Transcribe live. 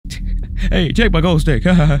Hey, take my glow stick.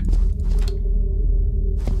 Look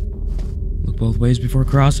both ways before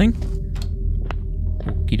crossing.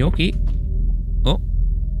 Okie dokie. Oh.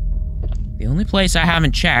 The only place I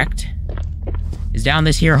haven't checked is down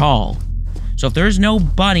this here hall. So if there's no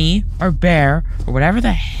bunny or bear or whatever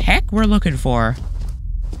the heck we're looking for,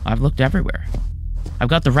 I've looked everywhere. I've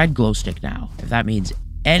got the red glow stick now, if that means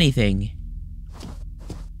anything.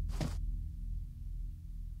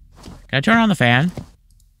 Can I turn on the fan?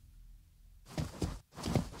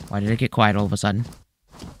 Why did it get quiet all of a sudden?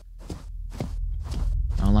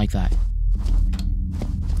 I don't like that.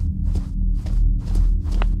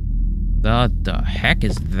 The heck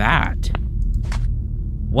is that?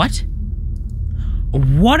 What?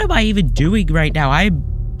 What am I even doing right now? I'm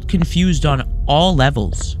confused on all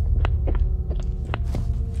levels.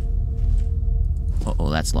 Uh-oh,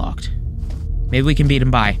 that's locked. Maybe we can beat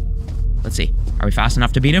him by. Let's see. Are we fast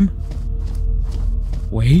enough to beat him?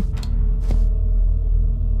 Wait.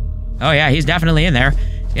 Oh yeah, he's definitely in there.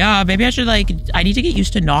 Yeah, maybe I should, like, I need to get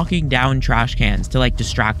used to knocking down trash cans to, like,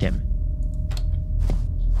 distract him.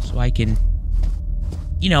 So I can,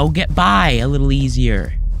 you know, get by a little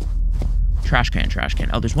easier. Trash can, trash can.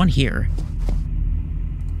 Oh, there's one here.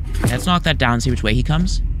 Let's knock that down, see which way he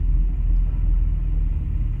comes.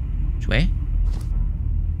 Which way?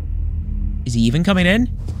 Is he even coming in?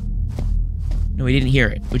 No, he didn't hear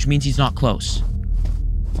it, which means he's not close.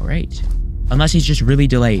 All right. Unless he's just really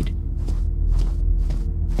delayed.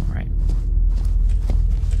 All right.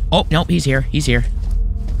 Oh, no, he's here. He's here.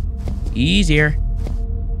 He's here.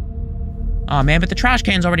 Oh, man, but the trash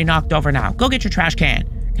can's already knocked over now. Go get your trash can.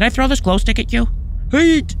 Can I throw this glow stick at you?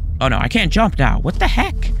 Hey! Oh, no, I can't jump now. What the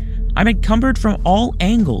heck? I'm encumbered from all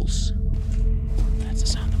angles. That's the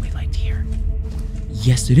sound that we like to hear.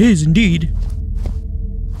 Yes, it is, indeed.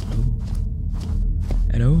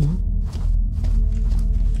 Hello? Hello?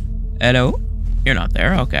 Hello? You're not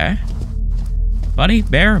there, okay. Bunny,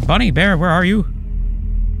 bear, where are you?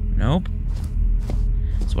 Nope.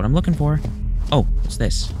 That's what I'm looking for. Oh, what's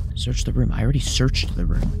this? Search the room. I already searched the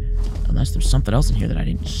room. Unless there's something else in here that I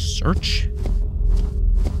didn't search.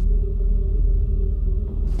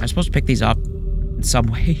 Am I supposed to pick these up in some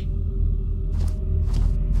way?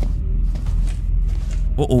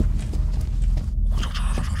 Uh-oh.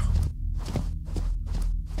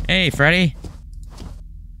 Hey, Freddy.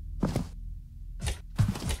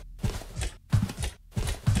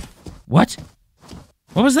 What?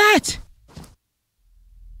 What was that?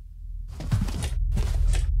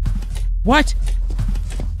 What?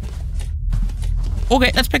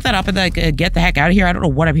 Okay, let's pick that up and get the heck out of here. I don't know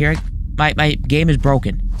what I'm hearing. My game is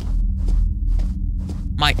broken.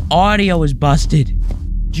 My audio is busted.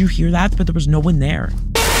 Did you hear that? But there was no one there.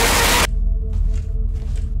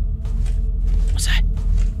 What's that?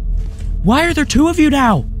 Why are there two of you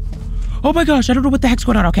now? Oh my gosh, I don't know what the heck's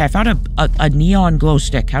going on. Okay, I found a neon glow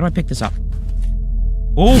stick. How do I pick this up?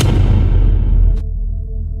 Oh.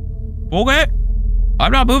 Okay.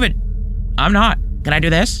 I'm not moving. I'm not. Can I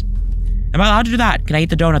do this? Am I allowed to do that? Can I eat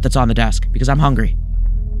the donut that's on the desk? Because I'm hungry.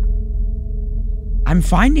 I'm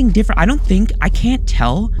finding different... I can't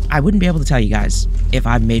tell. I wouldn't be able to tell you guys if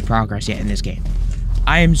I've made progress yet in this game.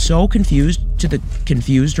 I am so confused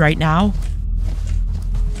right now.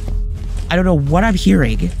 I don't know what I'm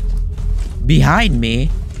hearing behind me.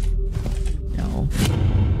 No.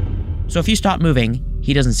 So if you stop moving,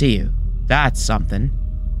 he doesn't see you. That's something.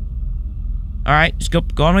 All right, just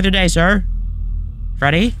go on with your day, sir.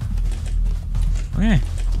 Freddy? Okay.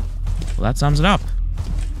 Well, that sums it up.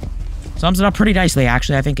 Sums it up pretty nicely,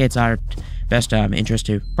 actually. I think it's our best interest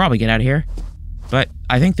to probably get out of here. But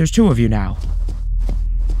I think there's two of you now.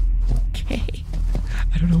 Okay.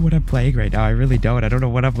 I don't know what I'm playing right now. I really don't. I don't know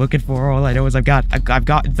what I'm looking for. All I know is I've got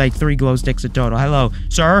like 3 glow sticks in total. Hello,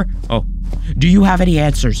 sir? Oh. Do you have any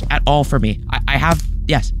answers at all for me? I have...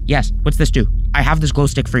 Yes. What's this do? I have this glow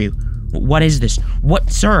stick for you. What is this?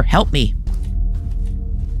 What? Sir, help me.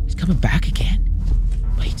 He's coming back again.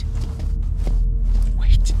 Wait.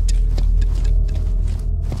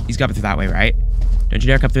 He's coming through that way, right? Don't you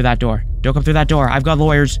dare come through that door. Don't come through that door. I've got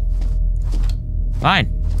lawyers.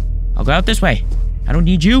 Fine. I'll go out this way. I don't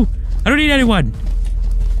need you. I don't need anyone.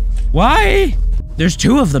 Why? There's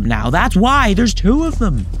 2 of them now. That's why. There's 2 of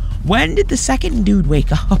them. When did the second dude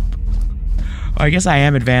wake up? Oh, I guess I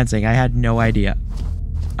am advancing. I had no idea.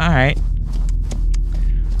 Alright.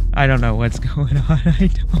 I don't know what's going on. I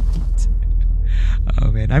don't.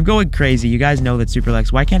 Oh, man. I'm going crazy. You guys know that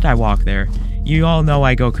Superlex. Why can't I walk there? You all know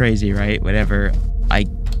I go crazy, right? Whenever I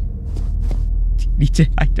need to...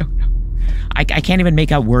 I don't know. I can't even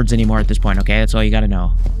make out words anymore at this point, okay? That's all you gotta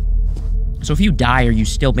know. So if you die, are you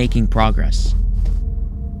still making progress?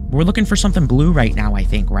 We're looking for something blue right now, I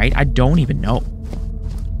think, right? I don't even know.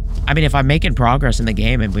 I mean, if I'm making progress in the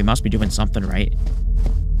game, and we must be doing something right.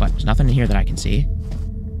 But there's nothing in here that I can see.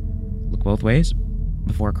 Look both ways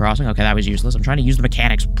before crossing. Okay, that was useless. I'm trying to use the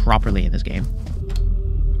mechanics properly in this game.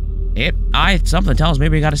 Something tells me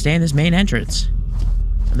we gotta stay in this main entrance.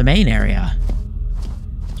 The main area.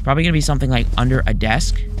 It's probably gonna be something like under a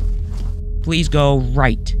desk. Please go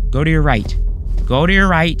right. Go to your right. Go to your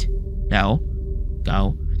right. No.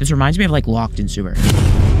 Go. This reminds me of like Locked in Sewer.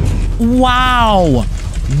 Wow!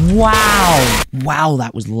 Wow! Wow,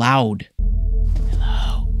 that was loud.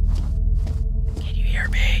 Hello? Can you hear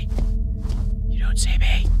me? You don't see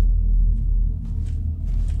me?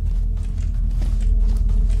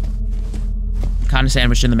 I'm kind of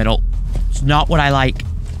sandwiched in the middle. It's not what I like.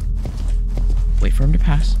 Wait for him to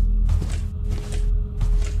pass.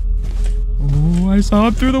 Oh, I saw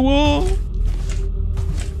him through the wall.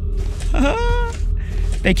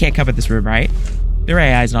 They can't come in this room, right? Their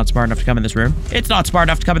AI is not smart enough to come in this room. It's not smart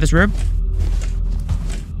enough to come in this room.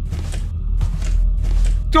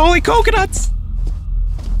 Holy coconuts!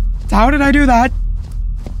 How did I do that?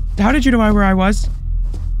 How did you know where I was?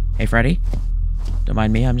 Hey, Freddy. Don't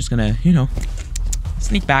mind me. I'm just gonna, you know,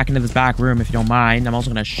 sneak back into this back room if you don't mind. I'm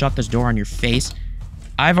also gonna shut this door on your face.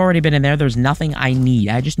 I've already been in there. There's nothing I need.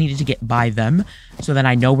 I just needed to get by them so then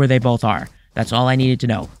I know where they both are. That's all I needed to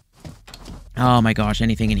know. Oh my gosh,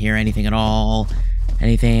 anything in here, anything at all,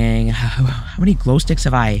 anything. How many glow sticks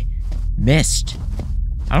have I missed?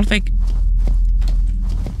 I don't think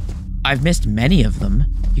I've missed many of them.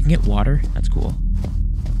 You can get water, that's cool.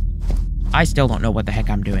 I still don't know what the heck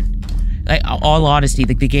I'm doing. Like, all honesty,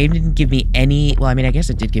 like, the game didn't give me any, well, I mean, I guess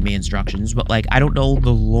it did give me instructions, but like, I don't know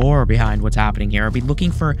the lore behind what's happening here. I've been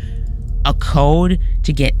looking for a code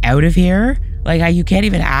to get out of here. Like, you can't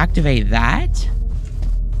even activate that?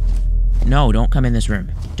 No, don't come in this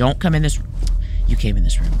room. Don't come in this room. You came in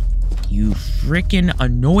this room. You freaking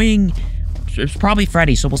annoying... It's probably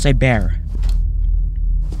Freddy, so we'll say Bear.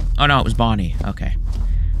 Oh, no, it was Bonnie. Okay.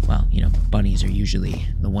 Well, you know, bunnies are usually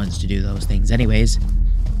the ones to do those things anyways.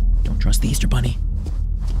 Don't trust the Easter Bunny.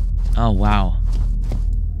 Oh, wow.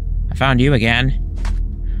 I found you again.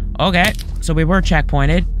 Okay, so we were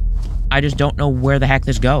checkpointed. I just don't know where the heck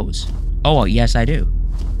this goes. Oh, yes, I do.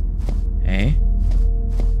 Hey.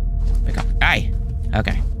 Pick up. Aye.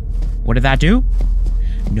 Okay. What did that do?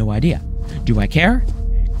 No idea. Do I care?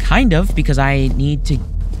 Kind of, because I need to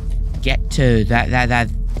get to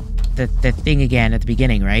the thing again at the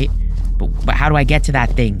beginning, right? But how do I get to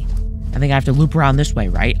that thing? I think I have to loop around this way,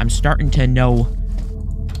 right? I'm starting to know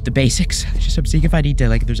the basics. I'm seeing if I need to,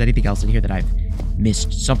 like, if there's anything else in here that I've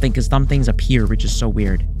missed. Something, because some things appear, which is so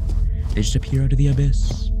weird. They just appear out of the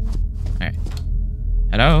abyss. Alright.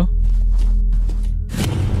 Hello?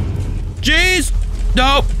 Jeez!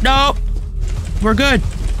 No, no! We're good.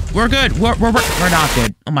 We're good. We're not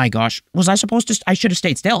good. Oh my gosh. Was I supposed to... I should have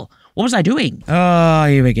stayed still. What was I doing? Oh,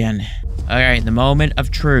 you again. Alright, the moment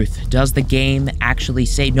of truth. Does the game actually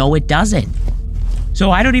say... No, it doesn't.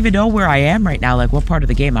 So I don't even know where I am right now, like what part of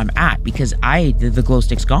the game I'm at, because the glow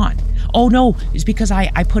stick's gone. Oh no, it's because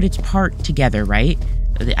I put its part together, right?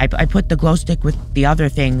 I put the glow stick with the other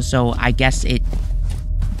thing, so I guess it...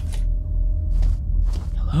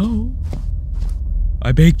 Hello?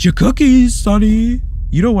 I baked you cookies, Sonny.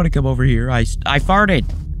 You don't want to come over here. I farted.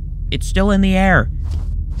 It's still in the air.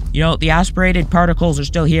 You know, the aspirated particles are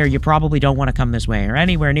still here. You probably don't want to come this way or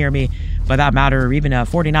anywhere near me. By that matter, or even a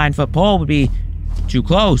 49-foot pole would be too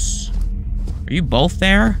close. Are you both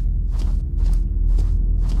there?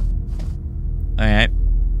 Alright.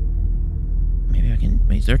 Maybe I can...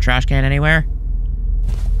 Is there a trash can anywhere?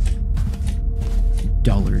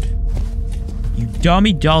 Dullard. You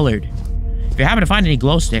dummy dullard. If you happen to find any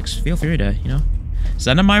glow sticks, feel free to, you know,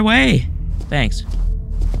 send them my way. Thanks.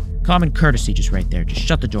 Common courtesy just right there. Just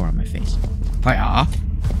shut the door on my face. Hiya.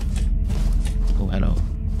 Oh, hello.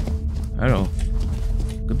 Hello.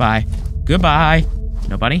 Goodbye. Goodbye.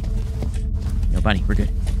 No bunny? No bunny. We're good.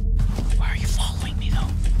 Why are you following me,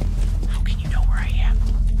 though? How can you know where I am?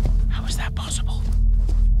 How is that possible?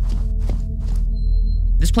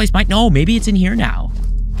 This place might... No, maybe it's in here now.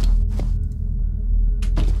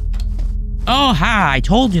 Oh, hi. I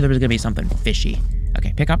told you there was going to be something fishy.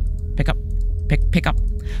 Okay, pick up. Pick up. Pick up.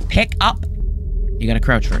 Pick up. You got to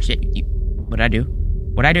crouch first. Yeah, what'd I do?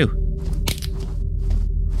 What'd I do?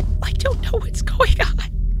 I don't know what's going on.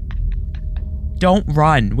 Don't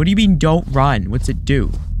run. What do you mean don't run? What's it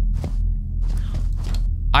do?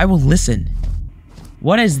 I will listen.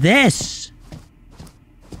 What is this?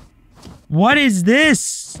 What is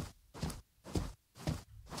this?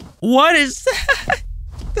 What is that?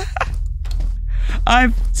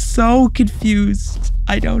 I'm so confused.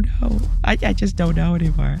 I don't know. I just don't know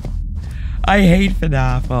anymore. I hate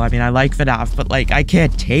FNAF. Well, I mean, I like FNAF, but like, I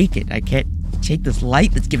can't take it. I can't take this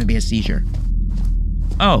light that's giving me a seizure.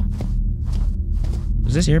 Oh.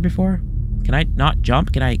 Was this here before? Can I not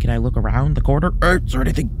jump? Can I look around the corner? Is there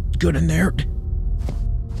anything good in there?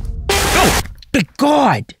 Oh, my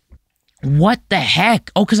God. What the heck?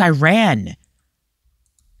 Oh, because I ran.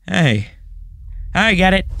 Hey. I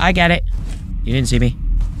get it. I get it. You didn't see me.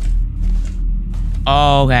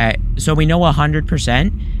 Okay. So we know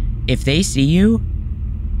 100%. If they see you,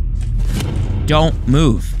 don't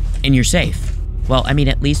move, and you're safe. Well, I mean,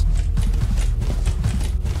 at least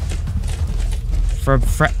for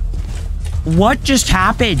what just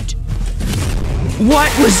happened?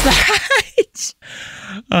 What was that?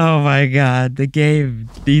 Oh my God, the game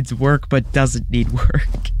needs work but doesn't need work.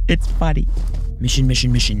 It's funny.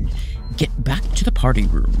 Mission. Get back to the party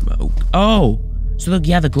room. Oh, so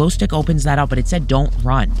yeah, the glow stick opens that up, but it said don't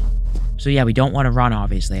run. So yeah, we don't want to run,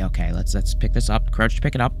 obviously. Okay, let's pick this up. Crouch to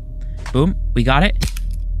pick it up. Boom, we got it.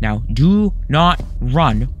 Now, do not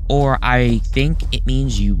run, or I think it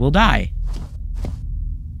means you will die.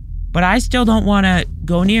 But I still don't want to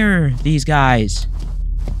go near these guys.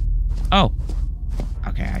 Oh.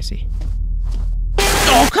 Okay, I see.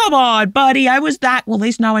 Oh, come on, buddy. I was that. Well, at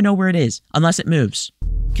least now I know where it is. Unless it moves.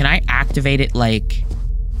 Can I activate it, like,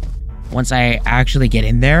 once I actually get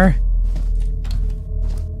in there?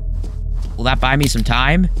 Will that buy me some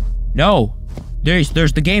time? No. There's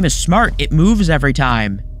the game is smart. It moves every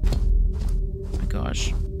time. Oh my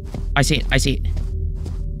gosh. I see it. I see it.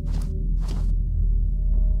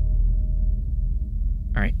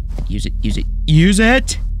 All right. Use it. Use it. Use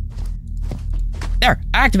it. There.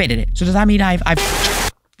 I activated it. So does that mean I've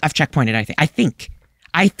checkpointed, I think.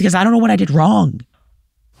 Because I don't know what I did wrong.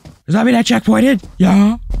 Does that mean I checkpointed?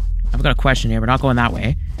 Yeah. I've got a question here. We're not going that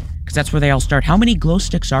way. Because that's where they all start. How many glow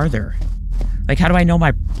sticks are there? Like, how do I know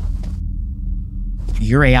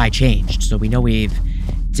your AI changed? So we know we've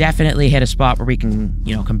definitely hit a spot where we can,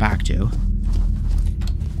 you know, come back to.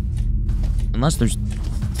 Unless there's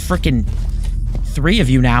freaking 3 of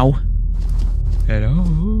you now. Hello.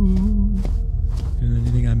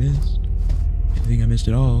 Anything I missed? Anything I missed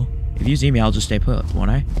at all? If you see me, I'll just stay put,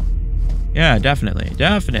 won't I? Yeah, definitely.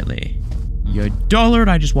 Definitely. You dullard,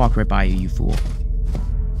 I just walked right by you, you fool.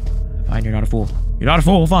 Fine, you're not a fool. You're not a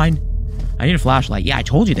fool, fine. I need a flashlight. Yeah, I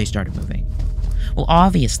told you they started moving. Well,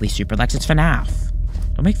 obviously, Superlex, it's FNAF.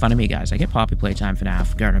 Don't make fun of me, guys. I get Poppy Playtime,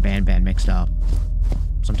 FNAF, Garner Band mixed up.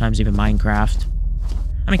 Sometimes even Minecraft.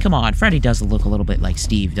 I mean, come on. Freddy does look a little bit like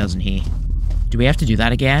Steve, doesn't he? Do we have to do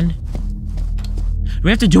that again? Do we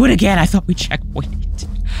have to do it again? I thought we checkpointed.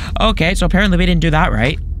 Okay, so apparently we didn't do that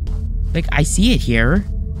right. Like, I see it here.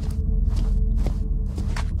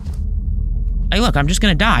 Hey, look, I'm just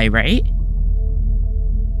gonna die, right?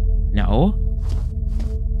 No.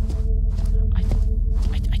 I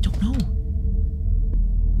don't know.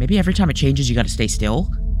 Maybe every time it changes, you gotta stay still?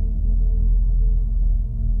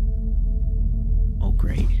 Oh,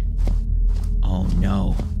 great. Oh,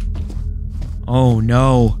 no. Oh,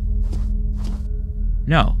 no.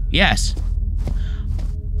 No. Yes.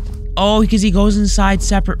 Oh, because he goes inside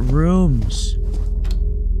separate rooms.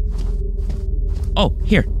 Oh,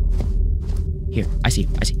 here. Here. I see.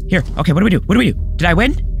 I see. Here. Okay, what do we do? What do we do? Did I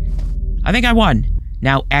win? I think I won.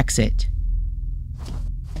 Now exit.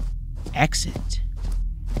 Exit.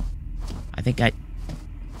 I think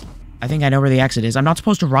I know where the exit is. I'm not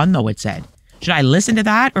supposed to run, though, it said. Should I listen to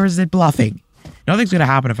that, or is it bluffing? Nothing's gonna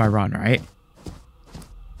happen if I run, right?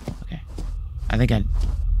 Okay. I think I...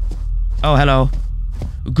 Oh, hello.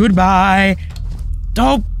 Goodbye.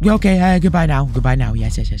 Oh, okay, goodbye now. Goodbye now.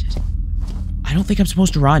 Yes. I don't think I'm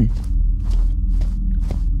supposed to run.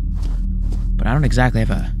 But I don't exactly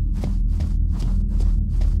have a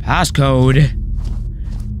passcode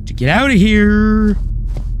to get out of here.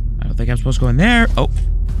 I don't think I'm supposed to go in there. Oh.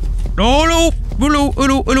 No.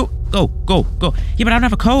 Go. Yeah, but I don't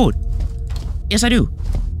have a code. Yes, I do.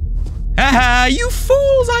 Haha, you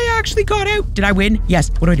fools! I actually got out. Did I win?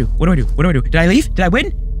 Yes. What do I do? Did I leave? Did I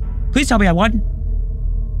win? Please tell me I won.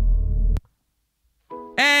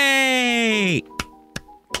 Hey!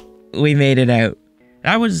 We made it out.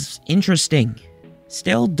 That was interesting.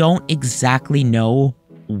 Still don't exactly know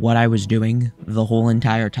what I was doing the whole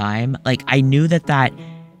entire time. Like, I knew that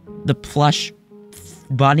the plush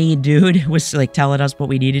bunny dude was like telling us what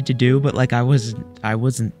we needed to do, but like I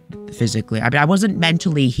wasn't physically, I mean, I wasn't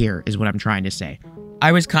mentally here is what I'm trying to say.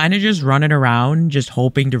 I was kind of just running around, just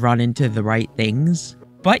hoping to run into the right things.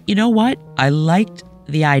 But you know what? I liked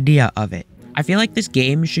the idea of it. I feel like this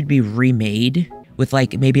game should be remade with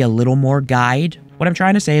like maybe a little more guide What I'm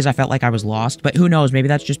trying to say is I felt like I was lost, but who knows? Maybe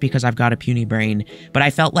that's just because I've got a puny brain. But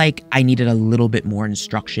I felt like I needed a little bit more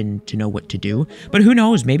instruction to know what to do. But who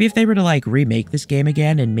knows? Maybe if they were to like remake this game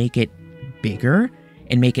again and make it bigger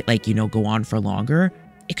and make it like, you know, go on for longer,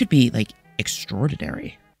 it could be like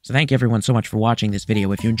extraordinary. So thank you everyone so much for watching this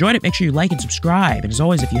video. If you enjoyed it, make sure you like and subscribe. And as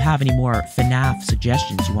always, if you have any more FNAF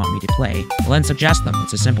suggestions you want me to play, well then suggest them.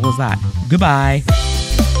 It's as simple as that. Goodbye.